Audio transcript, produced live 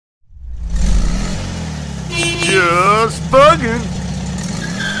just bugging.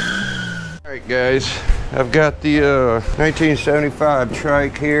 Alright guys, I've got the 1975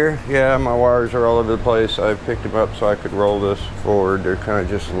 trike here. Yeah, my wires are all over the place. I picked them up so I could roll this forward. They're kind of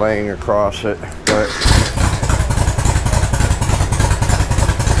just laying across it, but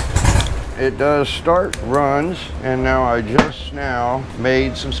it does start, runs, and now I just now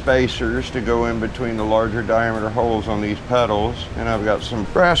made some spacers to go in between the larger diameter holes on these pedals, and I've got some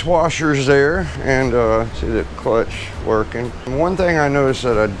brass washers there, and see the clutch working. And one thing I noticed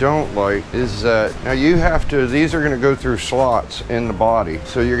that I don't like is that now you have to, these are going to go through slots in the body,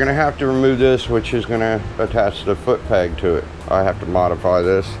 so you're going to have to remove this, which is going to attach the foot peg to it. I have to modify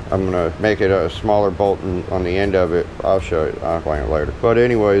this. I'm going to make it a smaller bolt on the end of it. I'll show you. I'll explain it later. But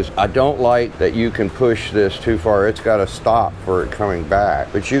anyways, I don't like that you can push this too far. It's got to stop for it coming back.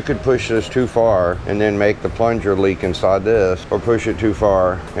 But you could push this too far and then make the plunger leak inside this, or push it too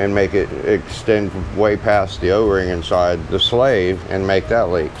far and make it extend way past the O-ring inside the slave and make that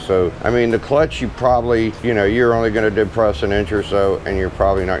leak. So, I mean, the clutch, you probably, you know, you're only going to depress an inch or so and you're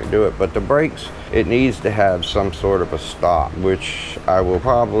probably not going to do it. But the brakes, it needs to have some sort of a stop, which I will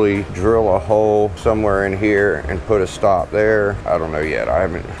probably drill a hole somewhere in here and put a stop there. I don't know yet.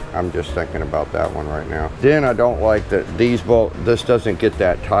 I'm just thinking about that one right now. Then I don't like that this doesn't get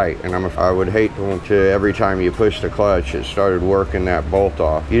that tight, and I would hate to every time you push the clutch, it started working that bolt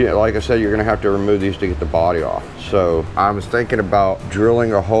off. Like I said, you're gonna have to remove these to get the body off. So I was thinking about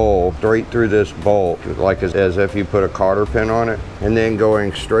drilling a hole straight through this bolt, like as if you put a cotter pin on it, and then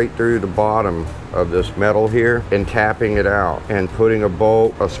going straight through the bottom of this metal here and tapping it out and putting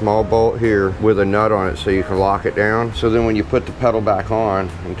a small bolt here with a nut on it so you can lock it down. So then when you put the pedal back on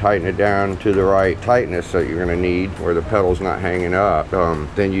and tighten it down to the right tightness that you're going to need where the pedal's not hanging up,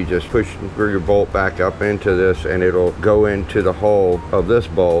 then you just push your bolt back up into this and it'll go into the hole of this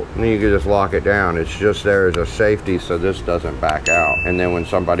bolt, and then you can just lock it down. It's just there as a safety so this doesn't back out. And then when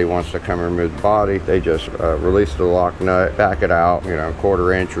somebody wants to come and remove the body, they just release the lock nut, back it out, you know, a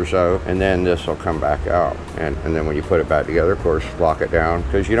quarter inch or so, and then this will come back out. And then when you put it back together, of course, lock it down,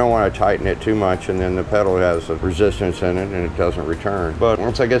 because you don't want to tighten it too much and then the pedal has a resistance in it and it doesn't return. But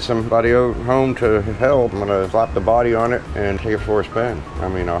once I get somebody home to help, I'm gonna slap the body on it and take it for a spin. I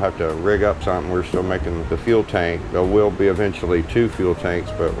mean, I'll have to rig up something. We're still making the fuel tank. There will be eventually 2 fuel tanks,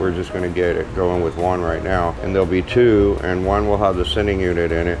 but we're just going to get it going with 1 right now, and there'll be 2, and 1 will have the sending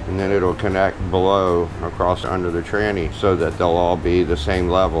unit in it, and then it'll connect below across under the tranny so that they'll all be the same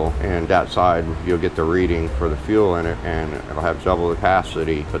level, and that side you'll get the reading for the fuel in it, and it'll have double the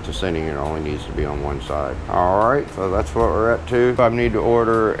capacity, but the sending unit only needs to be on 1 side. Alright, so that's what we're at to. I need to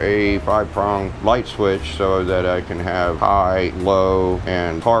order a 5-prong light switch so that I can have high, low,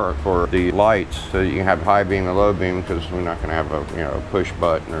 and park for the lights, so you can have high beam and low beam, because we're not going to have a push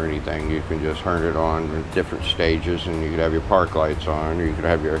button or anything. You can just turn it on in different stages, and you could have your park lights on, or you could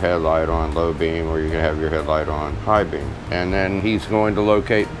have your headlight on low beam, or you could have your headlight on high beam. And then he's going to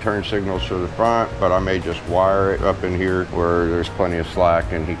locate turn signals to the front, but I may just wire it up in here where there's plenty of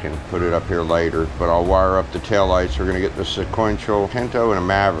slack, and he can put it up here later. But I'll wire up the tail lights. We're going to get the sequential Pinto and a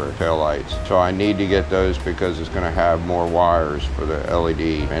Maverick tail lights, so I need to get those because it's going to have more wires for the LED,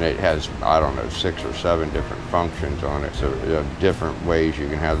 and it has, I don't know, 6 or 7 different functions on it, so different ways you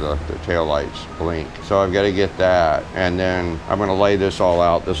can have the tail lights blink. So I've got to get that, and then I'm going to lay this all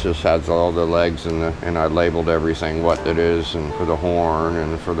out. This just has all the legs and I labeled everything, what it is, and for the horn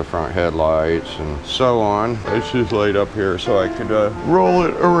and for the front headlights and so on. It's just laid up here so I could roll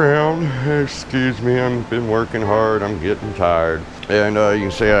it around. Excuse me, I've been working hard. I'm getting tired. And you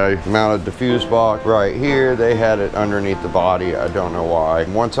can see I mounted the fuse box right here. They had it underneath the body. I don't know why.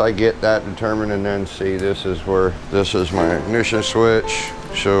 Once I get that determined, and then see, this is my ignition switch,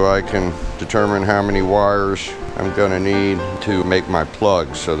 so I can determine how many wires I'm gonna need to make my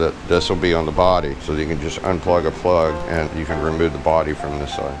plug, so that this will be on the body, so that you can just unplug a plug and you can remove the body from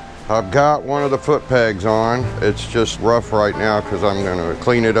this side. I've got one of the foot pegs on. It's just rough right now because I'm gonna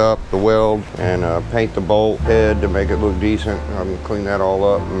clean it up, the weld, and paint the bolt head to make it look decent. I'm gonna clean that all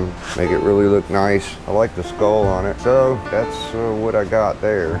up and make it really look nice. I like the skull on it. So that's what I got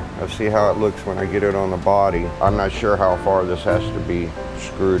there. Let's see how it looks when I get it on the body. I'm not sure how far this has to be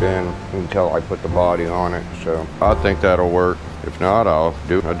screwed in until I put the body on it. So I think that'll work. If not, I'll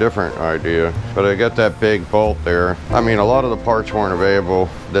do a different idea. But I got that big bolt there. I mean, a lot of the parts weren't available.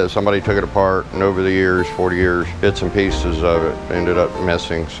 That somebody took it apart, and over the years, 40 years, bits and pieces of it ended up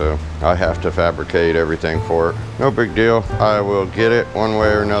missing. So I have to fabricate everything for it. No big deal. I will get it one way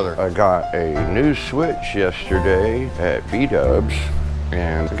or another. I got a new switch yesterday at VDUB's,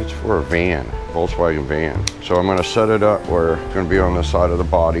 and I think it's for a van, Volkswagen van. So I'm gonna set it up where it's gonna be on the side of the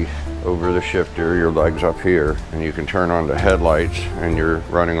body, over the shifter, your leg's up here, and you can turn on the headlights and your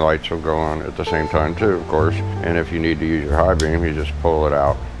running lights will go on at the same time too, of course. And if you need to use your high beam, you just pull it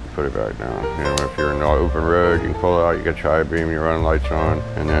out, put it back down. You know, if you're in the open road, you can pull it out, you get your high beam, your running lights on,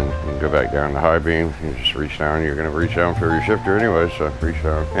 and then you can go back down the high beam. You just reach down, you're gonna reach down for your shifter anyway, so reach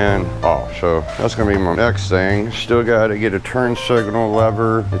down and off. So that's gonna be my next thing. Still gotta get a turn signal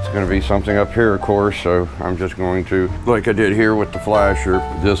lever. It's gonna be something up here, of course, so I'm just going to, like I did here with the flasher,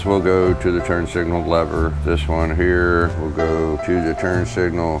 this will go to the turn signal lever. This one here will go to the turn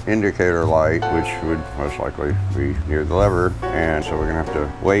signal indicator light, which would most likely be near the lever. And so we're gonna have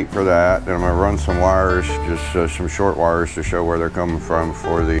to wait for that. Then I'm gonna run some wires, just some short wires to show where they're coming from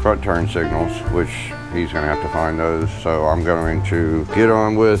for the front turn signals, which he's gonna have to find those. So I'm going to get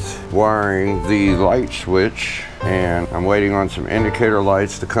on with wiring the light switch, and I'm waiting on some indicator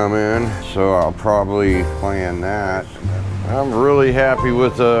lights to come in, so I'll probably plan that. I'm really happy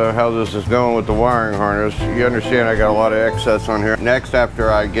with how this is going with the wiring harness. You understand I got a lot of excess on here. Next, after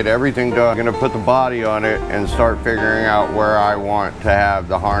I get everything done, I'm gonna put the body on it and start figuring out where I want to have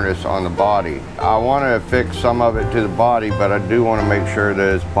the harness on the body. I wanna fix some of it to the body, but I do wanna make sure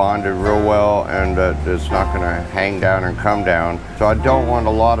that it's bonded real well and that it's not gonna hang down and come down. So I don't want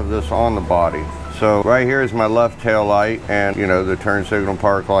a lot of this on the body. So right here is my left tail light, and you know, the turn signal,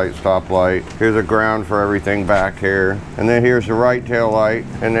 park light, stop light. Here's a ground for everything back here. And then here's the right tail light,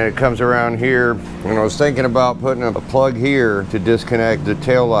 and then it comes around here. And I was thinking about putting a plug here to disconnect the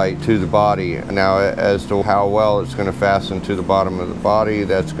tail light to the body. Now, as to how well it's gonna fasten to the bottom of the body,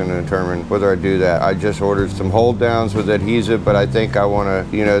 that's gonna determine whether I do that. I just ordered some hold downs with adhesive, but I think I wanna,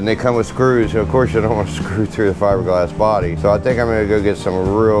 you know, and they come with screws. So of course you don't wanna screw through the fiberglass body. So I think I'm gonna go get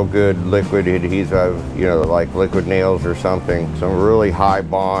some real good liquid adhesive, you know, like liquid nails or something, some really high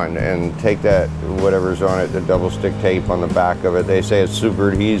bond, and take that, whatever's on it, the double stick tape on the back of it. They say it's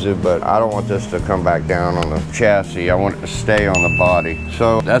super adhesive, but I don't want this to come back down on the chassis. I want it to stay on the body.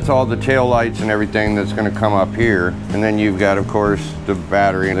 So that's all the tail lights and everything that's gonna come up here. And then you've got, of course, the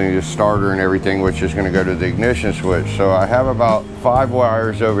battery and the starter and everything, which is gonna go to the ignition switch. So I have about 5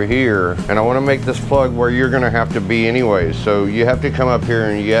 wires over here, and I wanna make this plug where you're gonna have to be anyways. So you have to come up here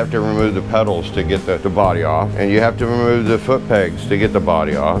and you have to remove the pedals to get the body off, and you have to remove the foot pegs to get the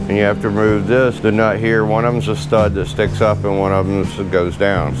body off, and you have to remove this, the nut here. One of them's a stud that sticks up and one of them goes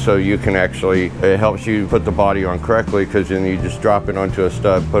down. So you can actually, it helps you put the body on correctly, because then you just drop it onto a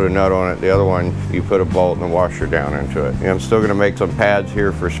stud, put a nut on it. The other one, you put a bolt and a washer down into it. And I'm still gonna make some pads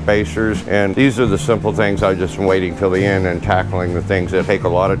here for spacers, and these are the simple things. I just am waiting till the end and tackling the things that take a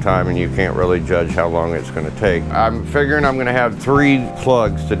lot of time and you can't really judge how long it's gonna take. I'm figuring I'm gonna have 3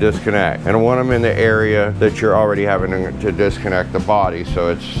 plugs to disconnect, and I want them in the area that you're already having to disconnect the body, so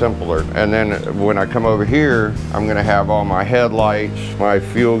it's simpler. And then when I come over here, I'm gonna have all my headlights, my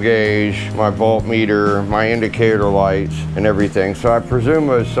fuel gauge, my voltmeter, my indicator lights, and everything. So I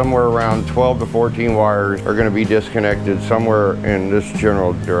presume somewhere around 12 to 14 wires are gonna be disconnected somewhere in this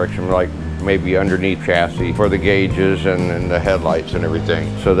general direction, like maybe underneath chassis for the gauges and the headlights and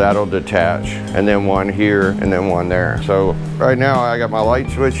everything. So that'll detach, and then one here and then one there. So right now I got my light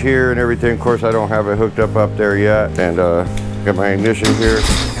switch here and everything. Of course I don't have it hooked up there yet, and got my ignition here.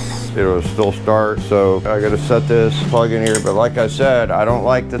 It'll still start, so I gotta set this plug in here. But like I said, I don't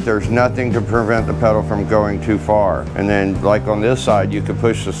like that there's nothing to prevent the pedal from going too far. And then like on this side, you could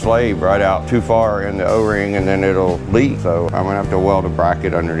push the slave right out too far in the O-ring and then it'll leak. So I'm gonna have to weld a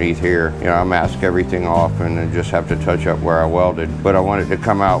bracket underneath here. You know, I mask everything off and then just have to touch up where I welded. But I want it to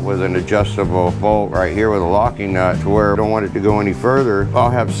come out with an adjustable bolt right here with a locking nut, to where I don't want it to go any further.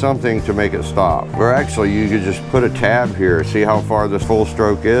 I'll have something to make it stop. Or actually, you could just put a tab here, see how far this full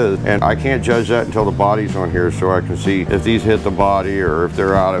stroke is. And I can't judge that until the body's on here, so I can see if these hit the body or if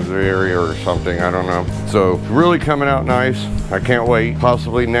they're out of the area or something, I don't know. So really coming out nice. I can't wait.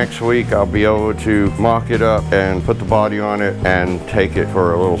 Possibly next week I'll be able to mock it up and put the body on it and take it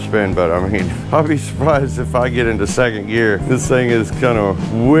for a little spin. But I mean, I'll be surprised if I get into second gear. This thing is kind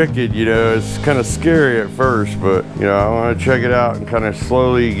of wicked, you know. It's kind of scary at first, but you know, I want to check it out and kind of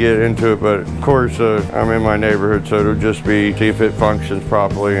slowly get into it. But of course, I'm in my neighborhood, so it'll just be see if it functions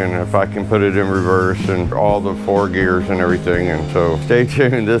properly and if I can put it in reverse and all the 4 gears and everything. And so stay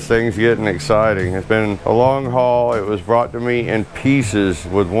tuned, this thing's getting exciting. It's been a long haul. It was brought to me in pieces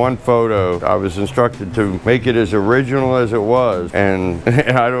with one photo. I was instructed to make it as original as it was, and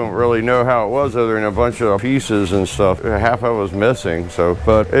I don't really know how it was other than a bunch of pieces and stuff. Half of it was missing, so,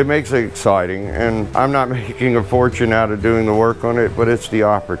 but it makes it exciting, and I'm not making a fortune out of doing the work on it, but it's the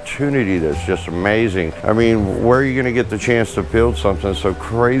opportunity that's just amazing. I mean, where are you gonna get the chance to build something so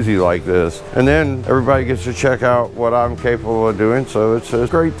crazy easy like this. And then everybody gets to check out what I'm capable of doing, so it's a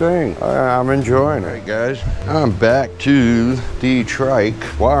great thing. I'm enjoying it. All right, guys, I'm back to the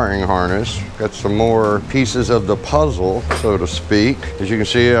trike wiring harness. Got some more pieces of the puzzle, so to speak. As you can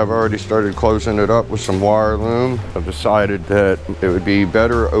see, I've already started closing it up with some wire loom. I've decided that it would be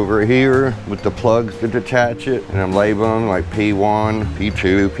better over here with the plugs to detach it, and I'm labeling like P1,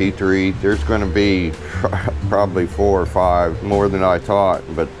 P2, P3. There's going to be probably 4 or 5 more than I thought,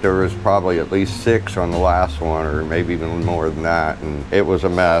 but there was probably at least 6 on the last one, or maybe even more than that, and it was a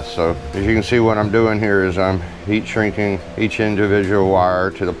mess. So as you can see, what I'm doing here is I'm heat shrinking each individual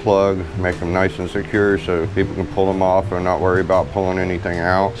wire to the plug, make them nice and secure so people can pull them off and not worry about pulling anything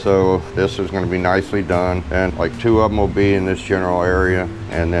out. So this is going to be nicely done, and like 2 of them will be in this general area,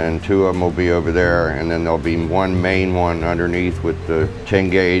 and then 2 of them will be over there, and then there'll be one main one underneath with the 10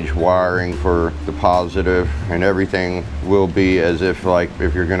 gauge wiring for the positive, and everything will be as if like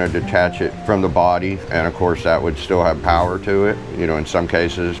if you're going to detach it from the body, and of course that would still have power to it. You know, in some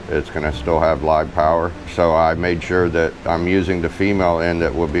cases it's going to still have live power. So I made sure that I'm using the female end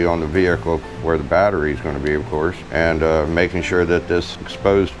that will be on the vehicle where the battery is going to be, of course, and making sure that this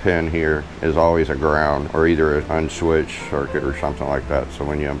exposed pin here is always a ground or either an unswitched circuit or something like that. So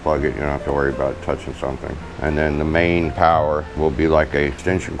when you unplug it, you don't have to worry about touching something. And then the main power will be like a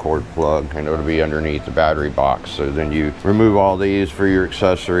extension cord plug, and it'll be underneath the battery box. So then you remove all these for your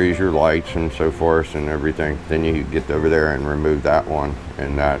accessories, your lights and so forth and everything. Then you get over there and remove that one,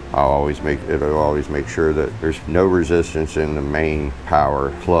 and that it'll always make sure that there's no resistance in the main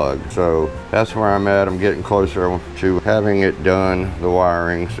power plug. So that's where I'm at. I'm getting closer to having it done, the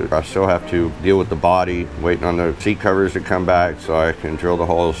wiring. So I still have to deal with the body, waiting on the seat covers to come back so I can drill the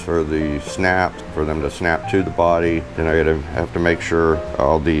holes for the snaps, for them to snap to the body. Then I have to make sure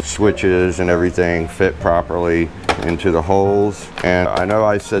all the switches and everything fit properly into the holes. And I know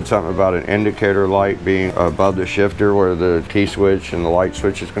I said something about an indicator light being above the shifter where the key switch and the light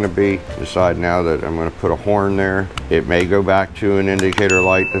switch is going to be. Decide now that I'm going to put a horn there. It may go back to an indicator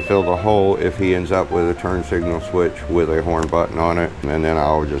light to fill the hole if he ends up with a turn signal switch with a horn button on it, and then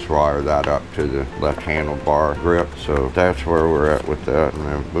I'll just wire that up to the left handlebar grip. So that's where we're at with that, and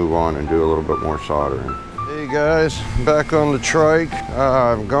then move on and do a little bit more soldering. Hey guys, back on the trike.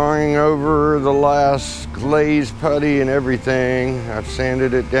 I'm going over the last glaze putty and everything. I've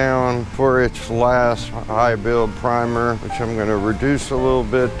sanded it down for its last high build primer, which I'm going to reduce a little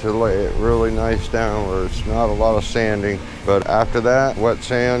bit to lay it really nice down where it's not a lot of sanding. But after that, wet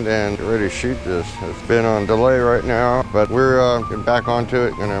sand and get ready to shoot this. It's been on delay right now, but we're getting back onto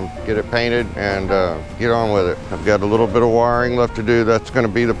it, gonna get it painted and get on with it. I've got a little bit of wiring left to do. That's gonna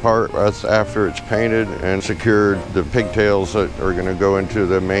be the part that's after it's painted and secured. The pigtails that are gonna go into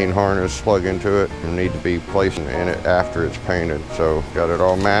the main harness, plug into it, and need to be placed in it after it's painted. So got it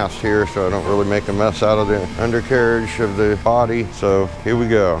all masked here so I don't really make a mess out of the undercarriage of the body. So here we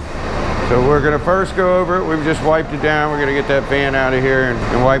go. So we're gonna first go over it. We've just wiped it down. We're gonna get that fan out of here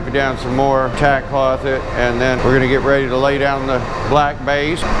and wipe it down some more, tack cloth it, and then we're gonna get ready to lay down the black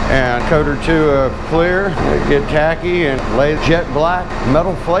base and coat her to a clear, get tacky and lay jet black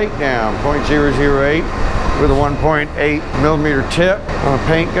metal flake down, 0.008 with a 1.8 millimeter tip on a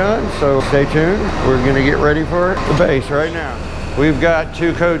paint gun. So stay tuned. We're gonna get ready for the base right now. We've got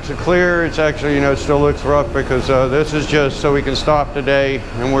 2 coats of clear. It's actually, you know, it still looks rough because this is just so we can stop today,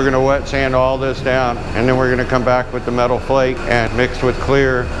 and we're gonna wet sand all this down, and then we're gonna come back with the metal flake and mix with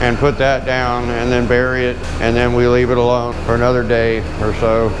clear and put that down and then bury it, and then we leave it alone for another day or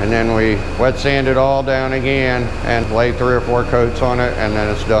so, and then we wet sand it all down again and lay 3 or 4 coats on it, and then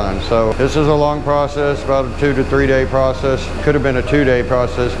it's done. So this is a long process, about a 2 to 3 day process. Could have been a 2-day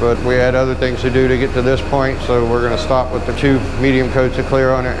process, but we had other things to do to get to this point, so we're gonna stop with the 2 medium coats of clear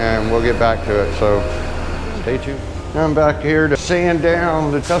on it, and we'll get back to it. So stay tuned. Now I'm back here to sand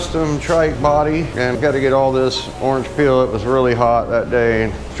down the custom trike body, and got to get all this orange peel. It was really hot that day,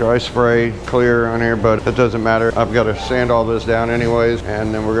 and dry spray clear on here, but it doesn't matter. I've got to sand all this down anyways,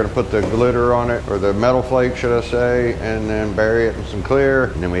 and then we're going to put the glitter on it, or the metal flake should I say, and then bury it in some clear,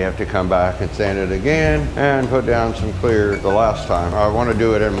 and then we have to come back and sand it again and put down some clear the last time. I want to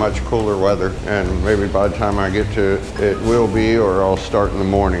do it in much cooler weather, and maybe by the time I get to it, it will be, or I'll start in the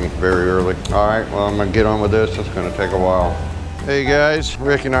morning very early. All right, well, I'm going to get on with this. It's going to take a while. Hey guys,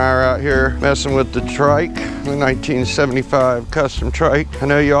 Rick and I are out here messing with the trike, the 1975 custom trike. I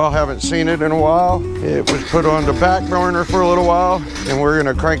know y'all haven't seen it in a while. It was put on the back burner for a little while, and we're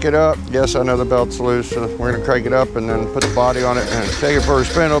gonna crank it up. Yes, I know the belt's loose, so we're gonna crank it up and then put the body on it and take it for a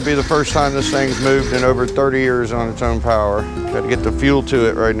spin. It'll be the first time this thing's moved in over 30 years on its own power. Got to get the fuel to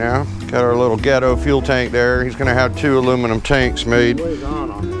it right now. Got our little ghetto fuel tank there. He's gonna have 2 aluminum tanks made.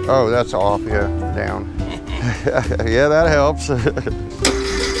 Oh, that's off, yeah, down. Yeah, that helps.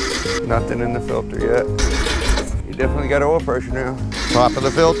 Nothing in the filter yet. You definitely got oil pressure now. Top of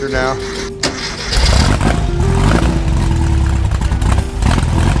the filter now.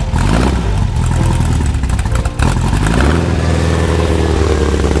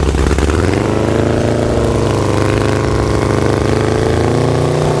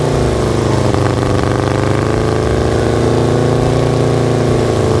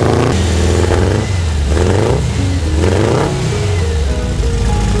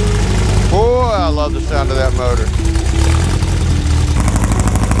 Love the sound of that motor.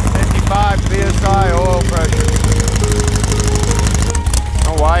 55 PSI oil pressure. I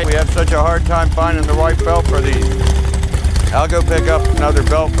don't know why we have such a hard time finding the right belt for these. I'll go pick up another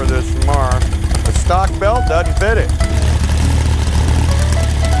belt for this tomorrow. The stock belt doesn't fit it.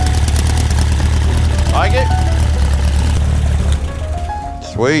 Like it?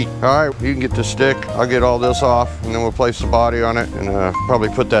 Sweet. All right, you can get the stick. I'll get all this off and then we'll place the body on it and probably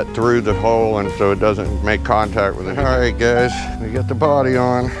put that through the hole and so it doesn't make contact with it. All right, guys, we got the body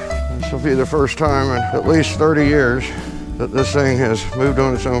on. This will be the first time in at least 30 years that this thing has moved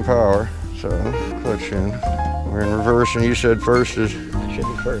on its own power. So, clutch in. We're in reverse and you said first is? It should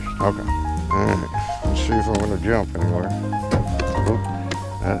be first. Okay. All right, let's see if I'm gonna jump anywhere. Oop.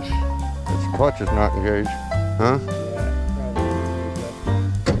 That's clutch is not engaged. Huh?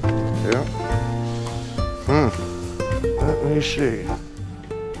 Yeah. Let me see. I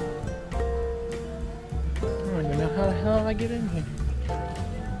don't even know how the hell I get in here.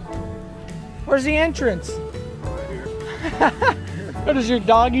 Where's the entrance? Right here. What is your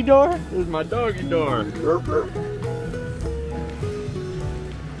doggy door? This is my doggy door. Nice,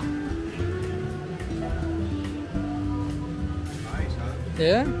 huh?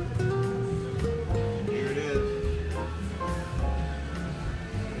 Yeah. Here it is.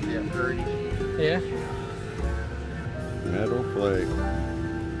 Yeah, 30. Yeah. Metal Flake.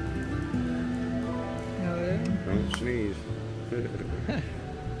 Oh, yeah. Don't sneeze.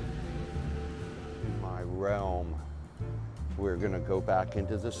 My realm. We're gonna go back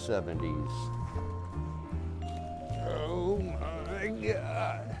into the 70s. Oh my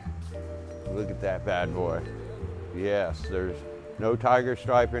God. Look at that bad boy. Yes, there's no tiger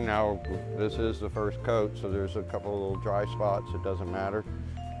striping. Now, this is the first coat, so there's a couple of little dry spots. It doesn't matter.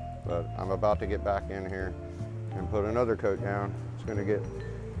 But I'm about to get back in here and put another coat down. It's gonna get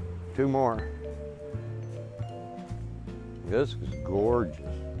 2 more. This is gorgeous.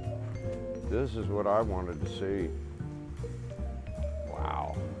 This is what I wanted to see.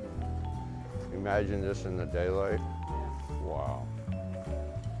 Wow. Imagine this in the daylight. Wow.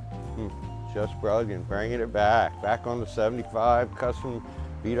 Just Buggin, bringing it back on the 75 custom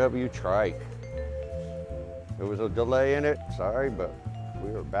VW Trike. There was a delay in it, sorry, but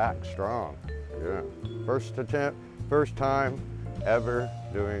we are back strong. Yeah. First attempt, first time ever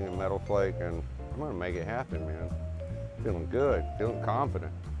doing a metal flake, and I'm gonna make it happen, man. Feeling good, feeling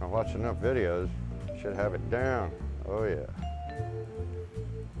confident. I watched enough videos, should have it down. Oh yeah.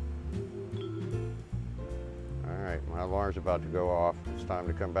 All right, my alarm's about to go off. It's time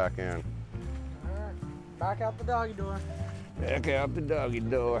to come back in. All right, back out the doggy door. Back out the doggy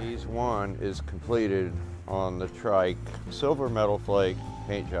door. Phase 1 is completed on the Trike silver metal flake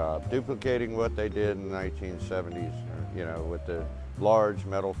paint job, duplicating what they did in the 1970s, you know, with the large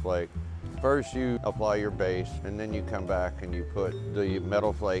metal flake. First you apply your base and then you come back and you put the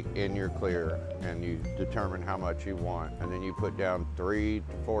metal flake in your clear and you determine how much you want. And then you put down 3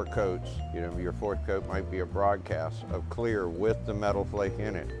 to 4 coats. You know, your 4th coat might be a broadcast of clear with the metal flake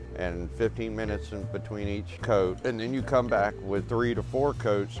in it. And 15 minutes in between each coat. And then you come back with 3 to 4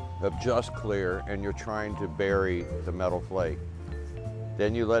 coats of just clear and you're trying to bury the metal flake.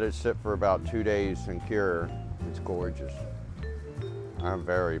 Then you let it sit for about 2 days and cure. It's gorgeous. I'm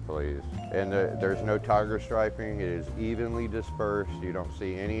very pleased. And there's no tiger striping. It is evenly dispersed. You don't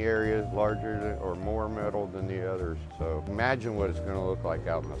see any areas larger or more metal than the others. So imagine what it's gonna look like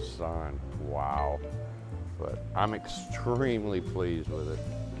out in the sun. Wow. But I'm extremely pleased with it.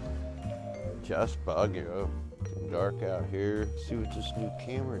 Just Buggin. Oh, dark out here. See what this new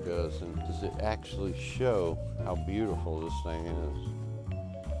camera does, and does it actually show how beautiful this thing is?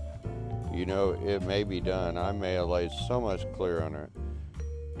 You know, it may be done. I may have laid so much clear on it,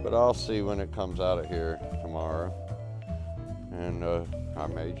 but I'll see when it comes out of here tomorrow. And I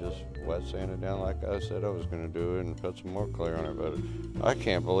may just wet sand it down like I said I was gonna do it and put some more clear on it, but I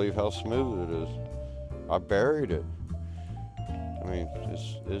can't believe how smooth it is. I buried it. I mean,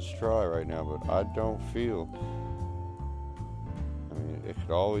 it's dry right now, but I don't feel, I mean, it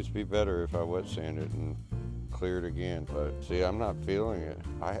could always be better if I wet sand it and cleared again, but see, I'm not feeling it.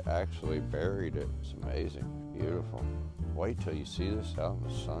 I actually buried it. It's amazing, beautiful. Wait till you see this out in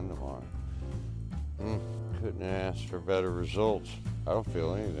the sun tomorrow. Couldn't ask for better results. I don't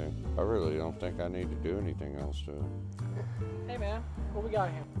feel anything. I really don't think I need to do anything else to it. Hey man, what we got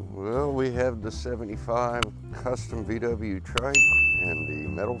here? Well, we have the 75 custom VW Trike, and the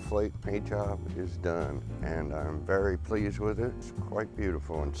Metal Flake Paint Job is done, and I'm very pleased with it. It's quite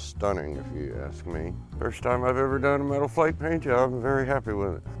beautiful and stunning, if you ask me. First time I've ever done a Metal Flake Paint Job. I'm very happy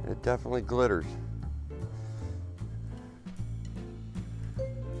with it. It definitely glitters.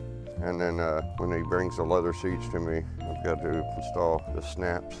 And then when he brings the leather seats to me, I've got to install the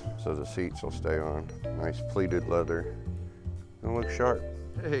snaps so the seats will stay on. Nice pleated leather. It'll look sharp.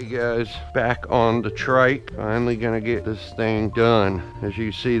 Hey guys, back on the trike. Finally gonna get this thing done. As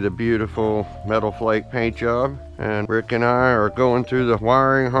you see, the beautiful Metal Flake paint job. And Rick and I are going through the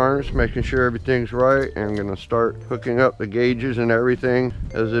wiring harness, making sure everything's right. And I'm gonna start hooking up the gauges and everything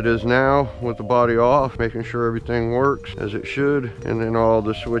as it is now with the body off, making sure everything works as it should. And then all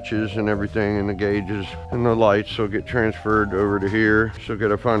the switches and everything and the gauges and the lights will get transferred over to here. So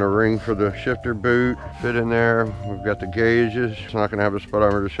gotta find a ring for the shifter boot, fit in there. We've got the gauges. It's not gonna have a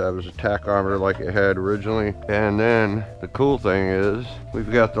speedometer, just have a tachometer like it had originally. And then the cool thing is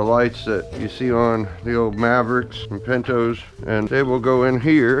we've got the lights that you see on the old Mavericks and Pintos, and they will go in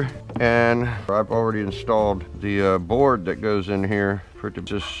here. And I've already installed the board that goes in here for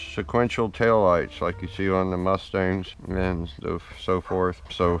just sequential tail lights like you see on the Mustangs and so forth.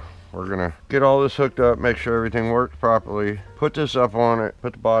 So we're gonna get all this hooked up, make sure everything works properly, put this up on it,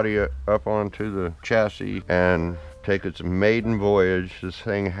 put the body up onto the chassis, and take its maiden voyage. This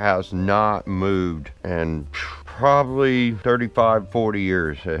thing has not moved in probably 35-40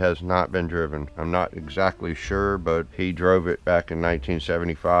 years. It has not been driven. I'm not exactly sure, but he drove it back in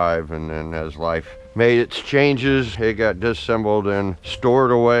 1975, and then as life made its changes, it got disassembled and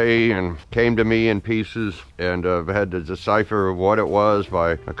stored away and came to me in pieces, and I've had to decipher what it was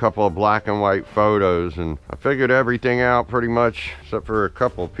by a couple of black and white photos, and I figured everything out pretty much except for a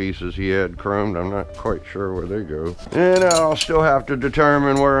couple pieces he had chromed. I'm not quite sure where they go. And I'll still have to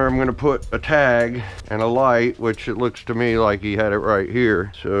determine where I'm going to put a tag and a light, which it looks to me like he had it right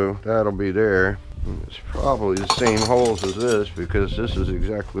here, so that'll be there. It's probably the same holes as this because this is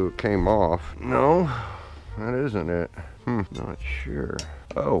exactly what came off. No, that isn't it. Not sure.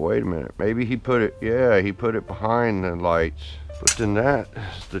 Oh, wait a minute. Maybe he put it, yeah, he put it behind the lights. But then that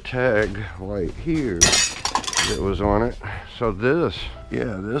is the tag right here that was on it. So this,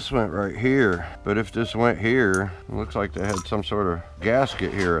 yeah, this went right here. But if this went here, it looks like they had some sort of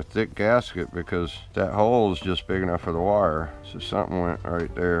gasket here, a thick gasket, because that hole is just big enough for the wire. So something went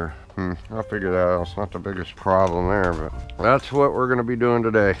right there. I'll figure that out. It's not the biggest problem there, but that's what we're going to be doing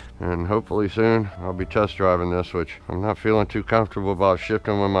today. And hopefully soon I'll be test driving this, which I'm not feeling too comfortable about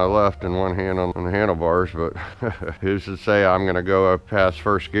shifting with my left and one hand on the handlebars, but who's to say I'm going to go up past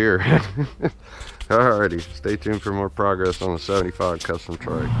first gear. Alrighty, stay tuned for more progress on the 75 custom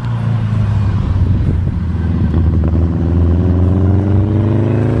trike.